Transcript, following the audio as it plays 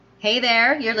Hey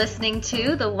there, you're listening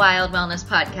to the Wild Wellness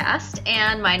Podcast,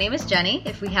 and my name is Jenny.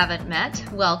 If we haven't met,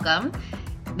 welcome.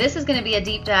 This is going to be a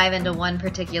deep dive into one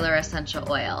particular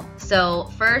essential oil. So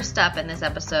first up in this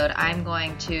episode, I'm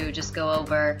going to just go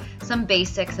over some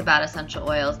basics about essential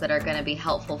oils that are going to be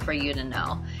helpful for you to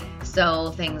know.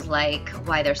 So things like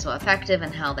why they're so effective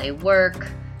and how they work,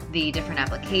 the different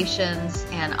applications,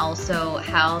 and also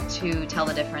how to tell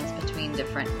the difference between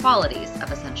different qualities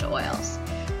of essential oils.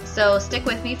 So stick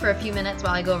with me for a few minutes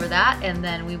while I go over that, and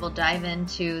then we will dive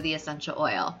into the essential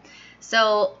oil.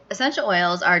 So essential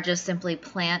oils are just simply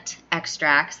plant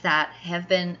extracts that have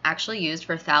been actually used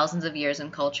for thousands of years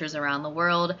in cultures around the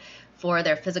world for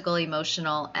their physical,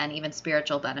 emotional, and even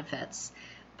spiritual benefits.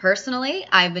 Personally,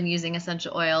 I've been using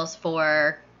essential oils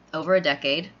for over a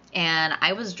decade, and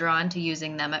I was drawn to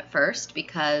using them at first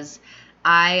because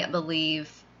I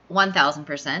believe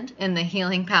 1000% in the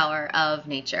healing power of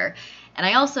nature. And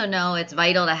I also know it's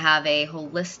vital to have a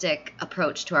holistic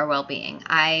approach to our well-being.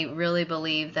 I really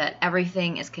believe that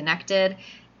everything is connected,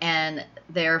 and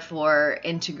therefore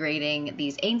integrating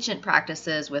these ancient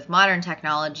practices with modern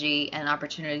technology and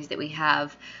opportunities that we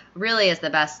have really is the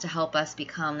best to help us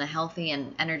become the healthy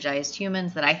and energized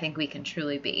humans that I think we can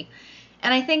truly be.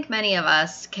 And I think many of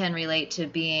us can relate to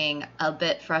being a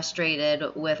bit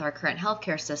frustrated with our current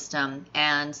healthcare system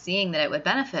and seeing that it would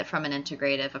benefit from an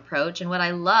integrative approach. And what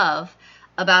I love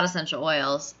about essential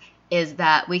oils is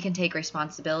that we can take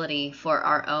responsibility for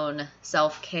our own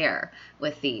self-care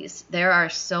with these. There are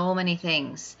so many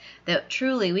things that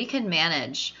truly we can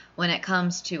manage when it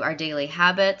comes to our daily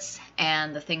habits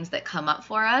and the things that come up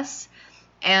for us.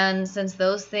 And since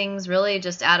those things really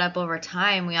just add up over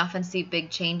time, we often see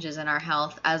big changes in our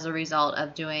health as a result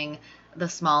of doing the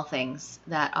small things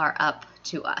that are up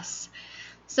to us.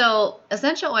 So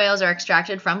essential oils are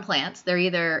extracted from plants. They're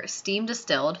either steam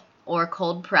distilled or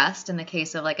cold pressed in the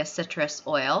case of like a citrus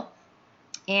oil.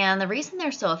 And the reason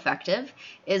they're so effective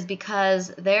is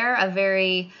because they're a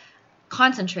very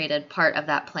concentrated part of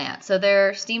that plant. So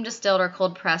they're steam distilled or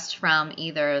cold pressed from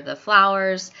either the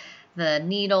flowers, the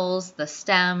needles, the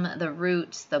stem, the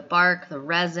roots, the bark, the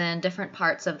resin, different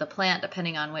parts of the plant,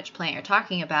 depending on which plant you're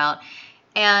talking about.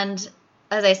 And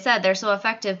as I said, they're so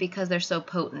effective because they're so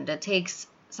potent. It takes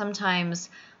sometimes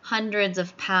hundreds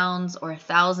of pounds or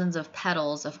thousands of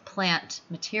petals of plant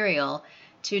material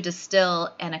to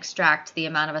distill and extract the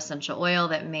amount of essential oil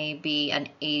that may be an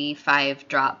 85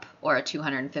 drop or a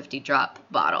 250 drop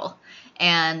bottle.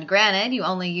 And granted, you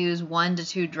only use 1 to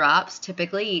 2 drops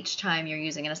typically each time you're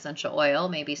using an essential oil,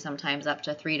 maybe sometimes up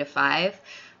to 3 to 5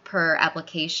 per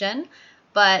application,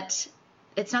 but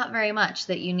it's not very much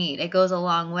that you need. It goes a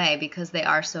long way because they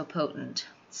are so potent.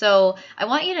 So I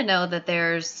want you to know that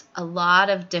there's a lot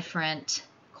of different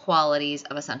qualities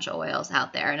of essential oils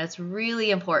out there, and it's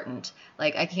really important.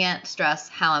 Like, I can't stress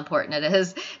how important it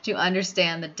is to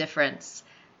understand the difference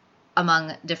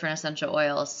among different essential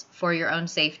oils for your own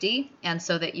safety and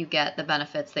so that you get the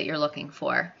benefits that you're looking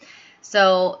for.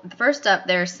 So first up,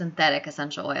 there's synthetic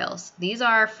essential oils. These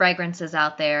are fragrances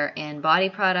out there in body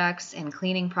products, in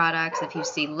cleaning products. If you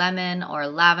see lemon or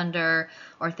lavender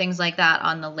or things like that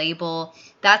on the label,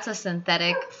 that's a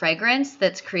synthetic fragrance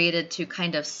that's created to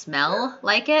kind of smell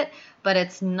like it, but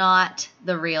it's not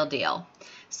the real deal.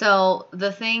 So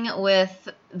the thing with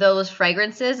those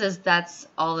fragrances is that's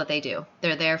all that they do.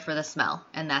 They're there for the smell,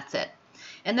 and that's it.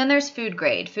 And then there's food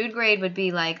grade. Food grade would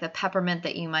be like the peppermint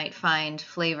that you might find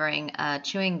flavoring a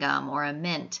chewing gum or a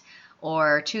mint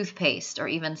or toothpaste, or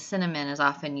even cinnamon is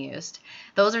often used.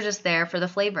 Those are just there for the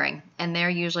flavoring, and they're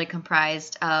usually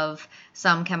comprised of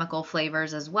some chemical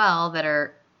flavors as well that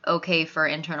are okay for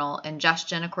internal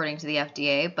ingestion according to the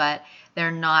FDA, but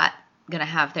they're not going to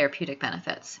have therapeutic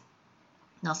benefits.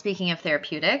 Now, speaking of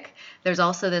therapeutic, there's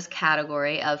also this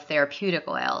category of therapeutic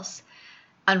oils.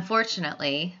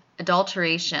 Unfortunately,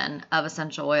 adulteration of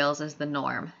essential oils is the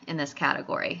norm in this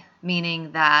category,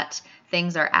 meaning that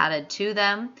things are added to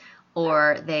them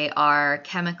or they are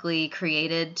chemically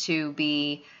created to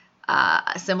be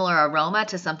a similar aroma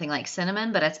to something like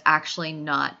cinnamon, but it's actually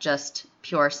not just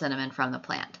pure cinnamon from the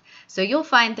plant. So you'll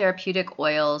find therapeutic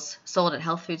oils sold at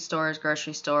health food stores,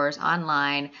 grocery stores,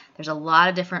 online. There's a lot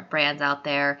of different brands out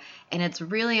there, and it's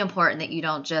really important that you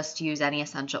don't just use any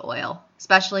essential oil,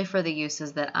 especially for the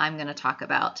uses that I'm going to talk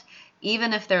about,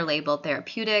 even if they're labeled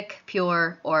therapeutic,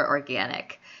 pure, or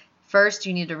organic. First,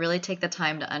 you need to really take the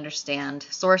time to understand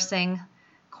sourcing,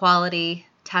 quality,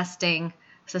 testing,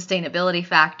 sustainability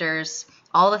factors,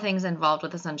 all the things involved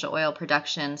with essential oil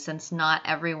production, since not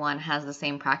everyone has the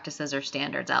same practices or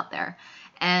standards out there.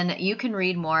 And you can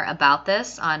read more about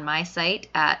this on my site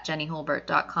at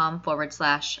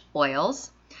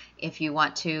jennyholbert.com/oils. if you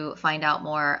want to find out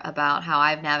more about how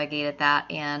I've navigated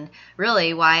that and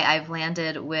really why I've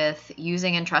landed with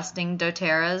using and trusting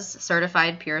doTERRA's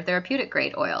certified pure therapeutic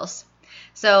grade oils.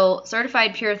 So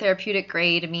certified pure therapeutic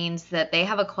grade means that they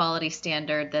have a quality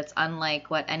standard that's unlike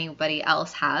what anybody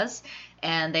else has,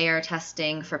 and they are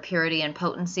testing for purity and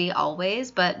potency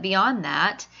always, but beyond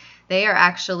that, they are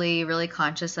actually really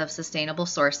conscious of sustainable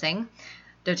sourcing.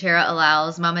 doTERRA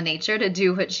allows Mama Nature to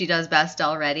do what she does best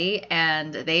already,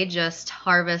 and they just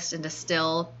harvest and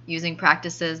distill using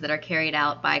practices that are carried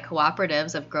out by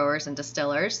cooperatives of growers and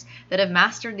distillers that have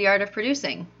mastered the art of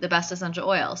producing the best essential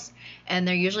oils. And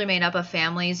they're usually made up of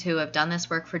families who have done this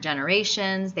work for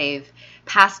generations. They've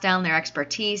passed down their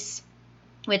expertise,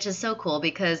 which is so cool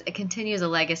because it continues a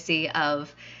legacy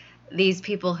of these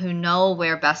people who know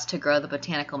where best to grow the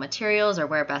botanical materials, or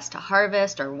where best to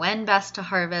harvest, or when best to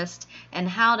harvest, and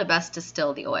how to best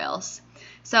distill the oils.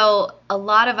 So a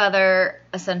lot of other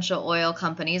essential oil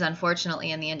companies,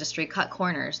 unfortunately, in the industry cut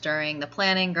corners during the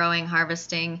planning, growing,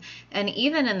 harvesting, and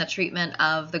even in the treatment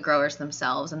of the growers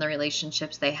themselves and the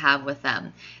relationships they have with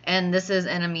them. And this is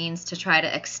in a means to try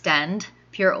to extend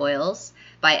pure oils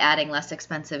by adding less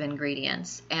expensive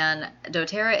ingredients. And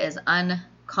doTERRA is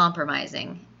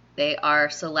uncompromising. They are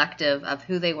selective of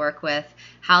who they work with,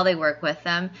 how they work with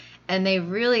them, and they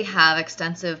really have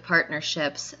extensive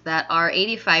partnerships that are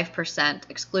 85%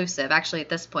 exclusive. Actually, at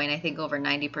this point, I think over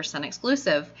 90%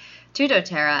 exclusive to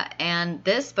doTERRA. And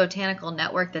this botanical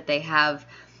network that they have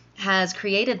has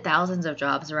created thousands of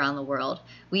jobs around the world.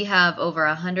 We have over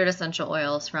 100 essential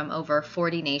oils from over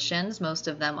 40 nations. Most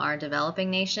of them are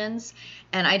developing nations.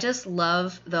 And I just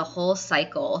love the whole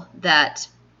cycle that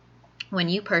when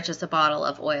you purchase a bottle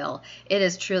of oil, it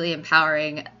is truly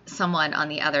empowering someone on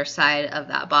the other side of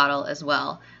that bottle as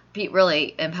well.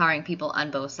 Really empowering people on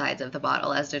both sides of the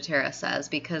bottle, as doTERRA says,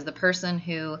 because the person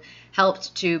who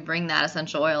helped to bring that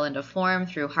essential oil into form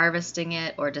through harvesting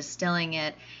it or distilling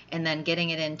it and then getting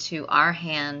it into our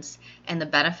hands and the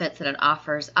benefits that it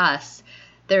offers us,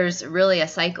 there's really a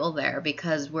cycle there,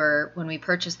 because when we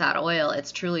purchase that oil,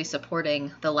 it's truly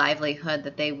supporting the livelihood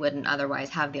that they wouldn't otherwise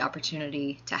have the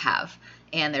opportunity to have.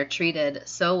 And they're treated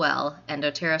so well, and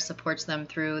doTERRA supports them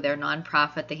through their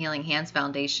nonprofit, the Healing Hands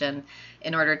Foundation,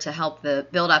 in order to help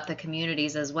build up the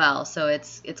communities as well. So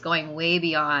it's going way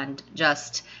beyond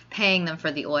just paying them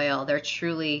for the oil. They're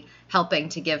truly helping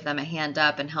to give them a hand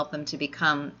up and help them to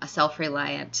become a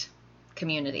self-reliant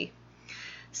community.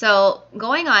 So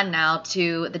going on now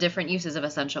to the different uses of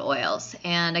essential oils.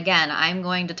 And again, I'm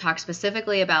going to talk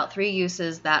specifically about 3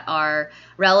 uses that are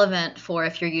relevant for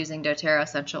if you're using doTERRA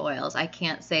essential oils. I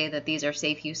can't say that these are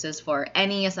safe uses for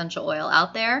any essential oil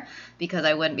out there, because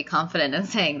I wouldn't be confident in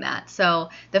saying that. So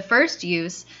the first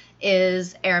use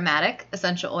is aromatic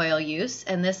essential oil use,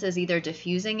 and this is either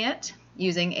diffusing it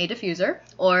using a diffuser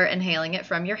or inhaling it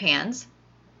from your hands.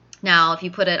 Now, if you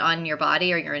put it on your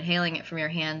body or you're inhaling it from your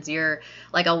hands, you're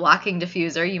like a walking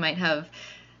diffuser. You might have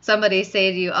somebody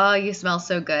say to you, "Oh, you smell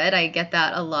so good." I get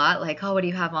that a lot, like, "Oh, what do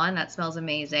you have on? That smells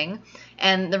amazing."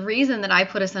 And the reason that I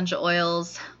put essential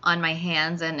oils on my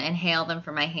hands and inhale them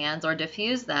from my hands or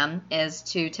diffuse them is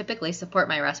to typically support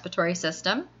my respiratory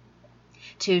system,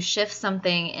 to shift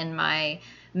something in my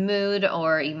mood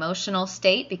or emotional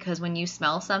state, because when you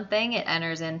smell something, it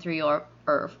enters in through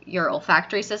your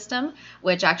olfactory system,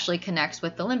 which actually connects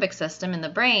with the limbic system in the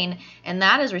brain, and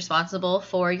that is responsible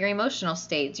for your emotional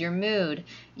states, your mood,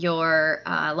 your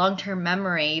long-term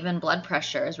memory, even blood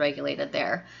pressure is regulated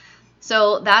there.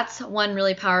 So that's one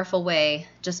really powerful way,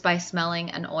 just by smelling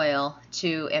an oil,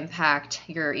 to impact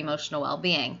your emotional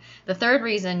well-being. The third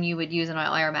reason you would use an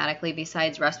oil aromatically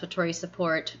besides respiratory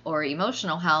support or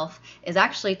emotional health is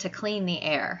actually to clean the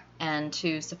air and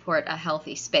to support a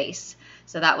healthy space.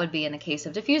 So that would be in the case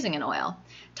of diffusing an oil.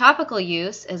 Topical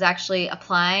use is actually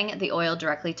applying the oil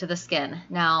directly to the skin.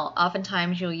 Now,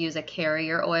 oftentimes you'll use a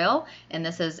carrier oil, and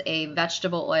this is a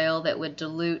vegetable oil that would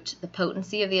dilute the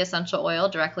potency of the essential oil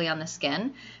directly on the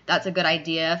skin. That's a good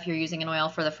idea if you're using an oil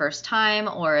for the first time,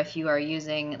 or if you are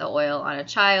using the oil on a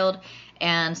child.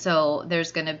 And so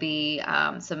there's going to be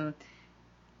some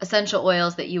essential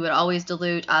oils that you would always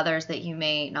dilute, others that you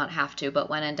may not have to, but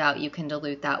when in doubt, you can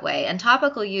dilute that way. And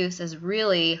topical use is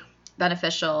really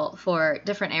beneficial for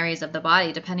different areas of the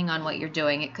body depending on what you're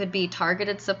doing. It could be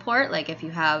targeted support, like if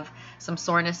you have some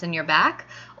soreness in your back,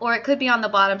 or it could be on the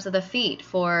bottoms of the feet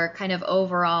for kind of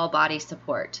overall body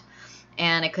support.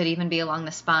 And it could even be along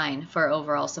the spine for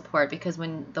overall support, because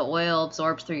when the oil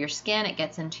absorbs through your skin, it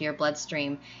gets into your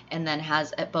bloodstream and then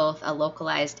has both a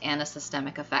localized and a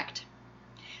systemic effect.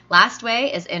 Last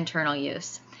way is internal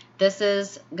use. this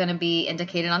is going to be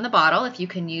indicated on the bottle if you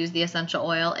can use the essential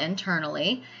oil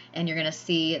internally, and you're going to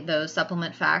see those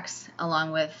supplement facts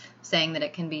along with saying that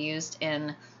it can be used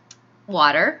in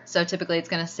water. So typically it's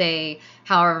going to say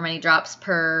however many drops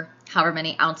per however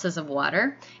many ounces of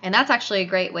water, and that's actually a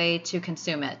great way to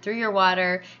consume it through your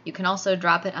water. You can also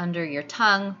drop it under your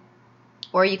tongue,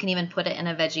 or you can even put it in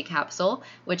a veggie capsule,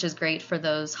 which is great for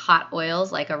those hot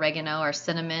oils like oregano or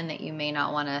cinnamon that you may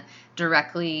not want to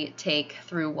directly take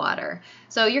through water.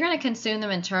 So you're going to consume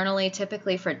them internally,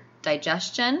 typically for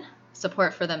digestion,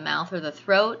 support for the mouth or the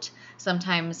throat,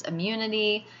 sometimes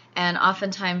immunity, and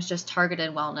oftentimes just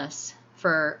targeted wellness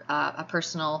for a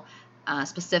personal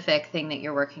specific thing that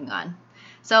you're working on.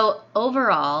 So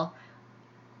overall,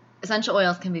 essential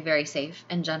oils can be very safe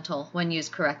and gentle when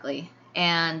used correctly.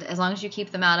 And as long as you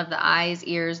keep them out of the eyes,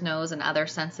 ears, nose, and other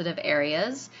sensitive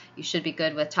areas, you should be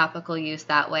good with topical use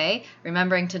that way,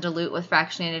 remembering to dilute with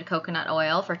fractionated coconut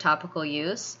oil for topical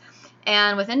use.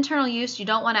 And with internal use, you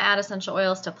don't want to add essential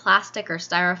oils to plastic or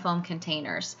styrofoam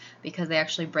containers because they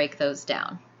actually break those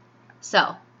down.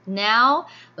 So now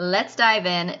let's dive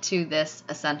into this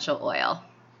essential oil.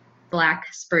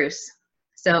 Black spruce.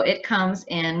 So it comes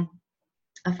in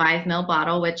a 5 ml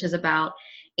bottle, which is about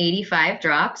 85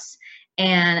 drops.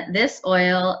 And this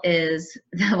oil is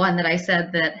the one that I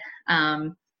said that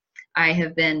I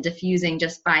have been diffusing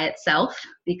just by itself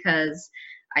because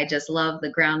I just love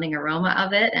the grounding aroma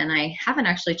of it. And I haven't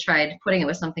actually tried putting it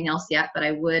with something else yet, but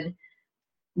I would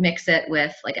mix it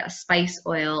with like a spice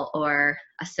oil or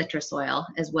a citrus oil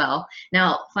as well.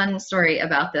 Now, fun story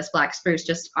about this black spruce,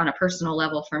 just on a personal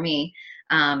level for me.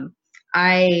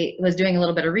 I was doing a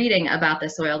little bit of reading about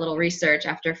this oil, a little research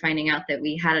after finding out that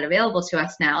we had it available to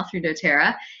us now through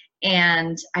doTERRA.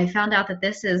 And I found out that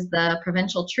this is the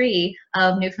provincial tree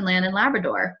of Newfoundland and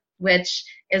Labrador, which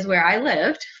is where I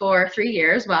lived for 3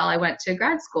 years while I went to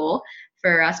grad school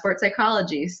for sports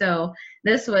psychology. So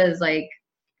this was like,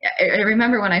 I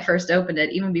remember when I first opened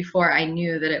it, even before I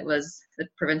knew that it was the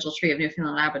provincial tree of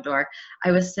Newfoundland and Labrador,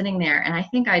 I was sitting there and I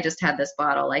think I just had this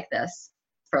bottle like this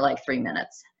for like 3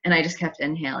 minutes. And I just kept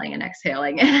inhaling and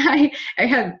exhaling. And I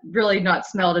had really not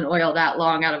smelled an oil that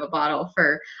long out of a bottle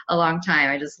for a long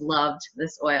time. I just loved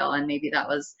this oil. And maybe that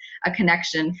was a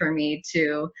connection for me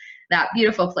to that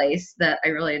beautiful place that I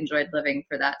really enjoyed living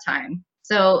for that time.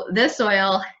 So this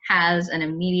oil has an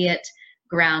immediate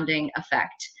grounding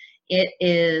effect. It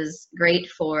is great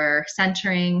for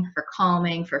centering, for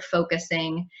calming, for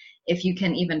focusing. If you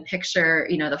can even picture,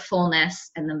 the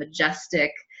fullness and the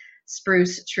majestic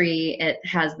spruce tree, it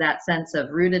has that sense of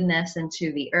rootedness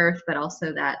into the earth, but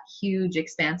also that huge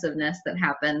expansiveness that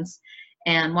happens.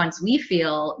 And once we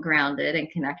feel grounded and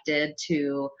connected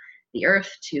to the earth,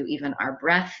 to even our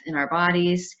breath in our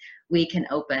bodies, we can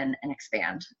open and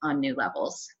expand on new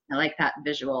levels. I like that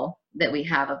visual that we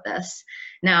have of this.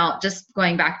 Now, just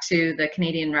going back to the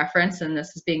Canadian reference, and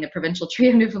this is being the provincial tree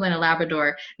of Newfoundland and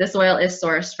Labrador, this oil is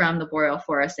sourced from the boreal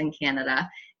forest in Canada.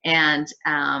 And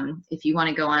if you want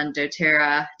to go on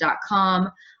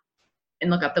doTERRA.com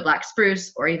and look up the black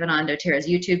spruce, or even on doTERRA's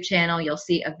YouTube channel, you'll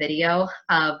see a video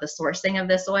of the sourcing of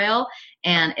this oil.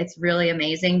 And it's really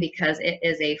amazing because it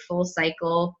is a full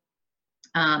cycle,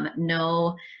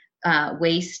 no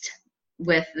waste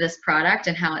with this product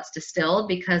and how it's distilled,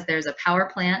 because there's a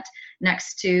power plant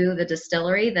next to the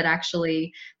distillery that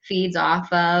actually feeds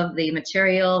off of the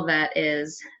material that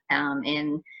is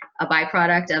in a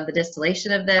byproduct of the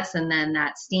distillation of this, and then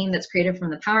that steam that's created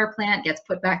from the power plant gets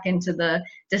put back into the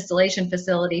distillation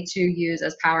facility to use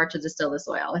as power to distill this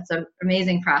oil. It's an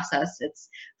amazing process. It's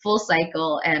full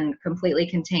cycle and completely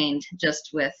contained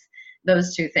just with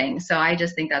those two things. So I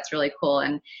just think that's really cool,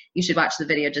 and you should watch the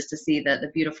video just to see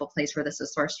the beautiful place where this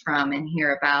is sourced from and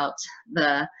hear about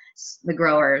the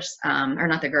growers, or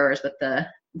not the growers, but the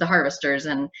harvesters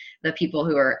and the people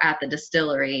who are at the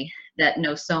distillery that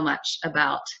know so much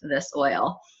about this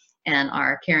oil and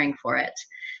are caring for it.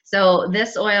 So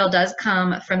this oil does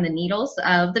come from the needles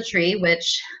of the tree,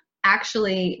 which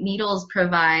actually needles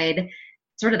provide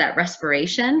sort of that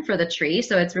respiration for the tree.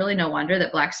 So it's really no wonder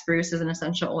that black spruce is an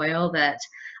essential oil that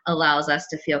allows us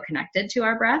to feel connected to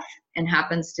our breath and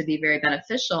happens to be very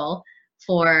beneficial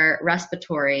for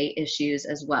respiratory issues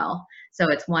as well. So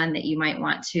it's one that you might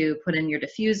want to put in your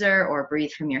diffuser or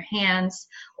breathe from your hands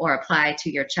or apply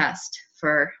to your chest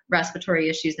for respiratory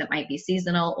issues that might be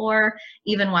seasonal or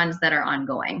even ones that are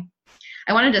ongoing.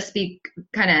 I wanted to speak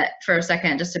kind of for a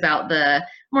second just about the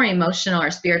more emotional or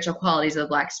spiritual qualities of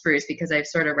black spruce, because I've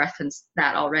sort of referenced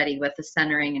that already with the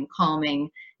centering and calming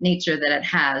nature that it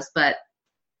has. But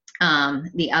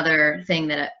The other thing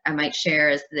that I might share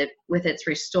is that with its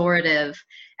restorative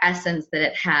essence that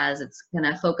it has, it's going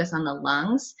to focus on the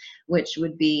lungs, which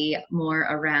would be more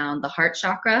around the heart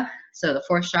chakra, so the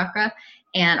fourth chakra,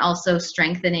 and also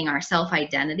strengthening our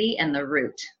self-identity and the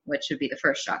root, which would be the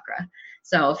first chakra.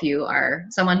 So if you are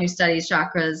someone who studies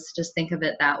chakras, just think of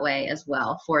it that way as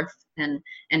well, fourth and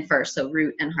first, so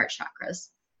root and heart chakras.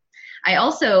 I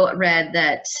also read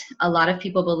that a lot of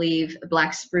people believe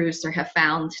black spruce or have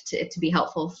found it to be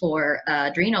helpful for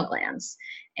adrenal glands.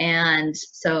 And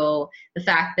so the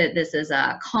fact that this is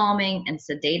a calming and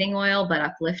sedating oil, but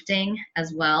uplifting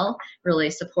as well,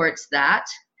 really supports that.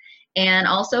 And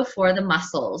also for the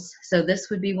muscles. So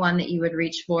this would be one that you would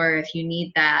reach for if you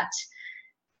need that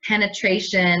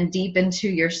penetration deep into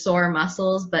your sore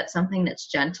muscles, but something that's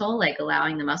gentle, like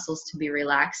allowing the muscles to be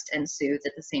relaxed and soothed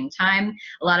at the same time.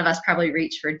 A lot of us probably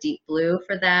reach for deep blue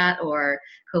for that, or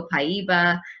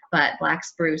copaiba, but black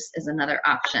spruce is another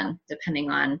option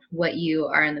depending on what you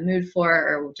are in the mood for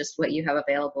or just what you have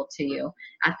available to you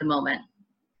at the moment.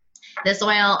 This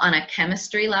oil on a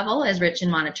chemistry level is rich in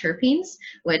monoterpenes,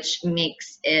 which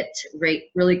makes it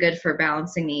really good for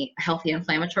balancing the healthy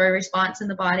inflammatory response in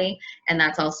the body. And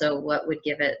that's also what would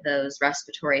give it those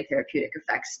respiratory therapeutic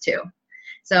effects too.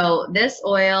 So this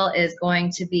oil is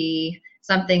going to be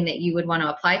something that you would want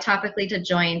to apply topically to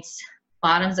joints,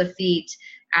 bottoms of feet,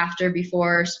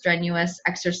 before strenuous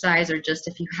exercise, or just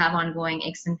if you have ongoing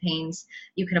aches and pains.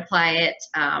 You can apply it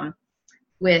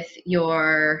with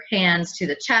your hands to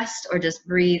the chest, or just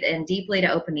breathe in deeply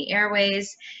to open the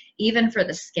airways. Even for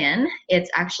the skin, it's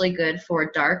actually good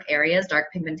for dark areas, dark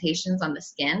pigmentations on the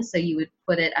skin. So you would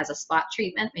put it as a spot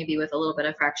treatment, maybe with a little bit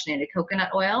of fractionated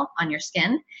coconut oil on your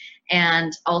skin,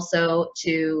 and also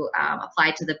to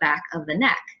apply to the back of the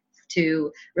neck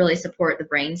to really support the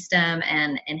brainstem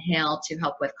and inhale to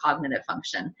help with cognitive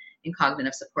function and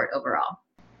cognitive support overall.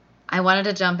 I wanted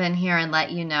to jump in here and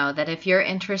let you know that if you're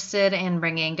interested in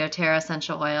bringing doTERRA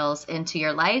essential oils into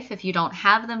your life, if you don't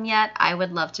have them yet, I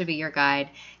would love to be your guide.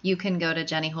 You can go to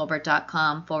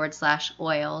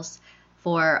jennyholbert.com/oils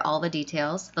for all the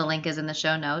details. The link is in the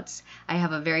show notes. I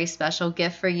have a very special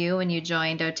gift for you when you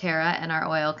join doTERRA and our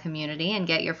oil community and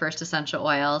get your first essential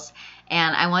oils.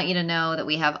 And I want you to know that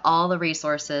we have all the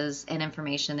resources and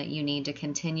information that you need to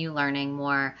continue learning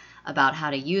more about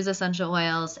how to use essential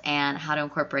oils and how to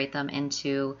incorporate them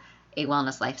into a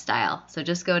wellness lifestyle. So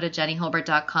just go to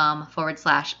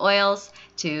jennyholbert.com/oils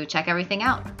to check everything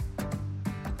out.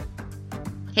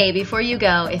 Hey, before you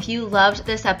go, if you loved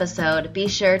this episode, be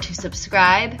sure to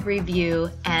subscribe,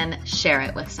 review, and share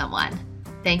it with someone.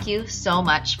 Thank you so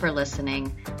much for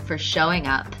listening, for showing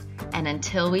up, and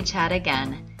until we chat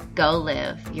again, go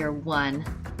live your one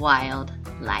wild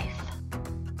life.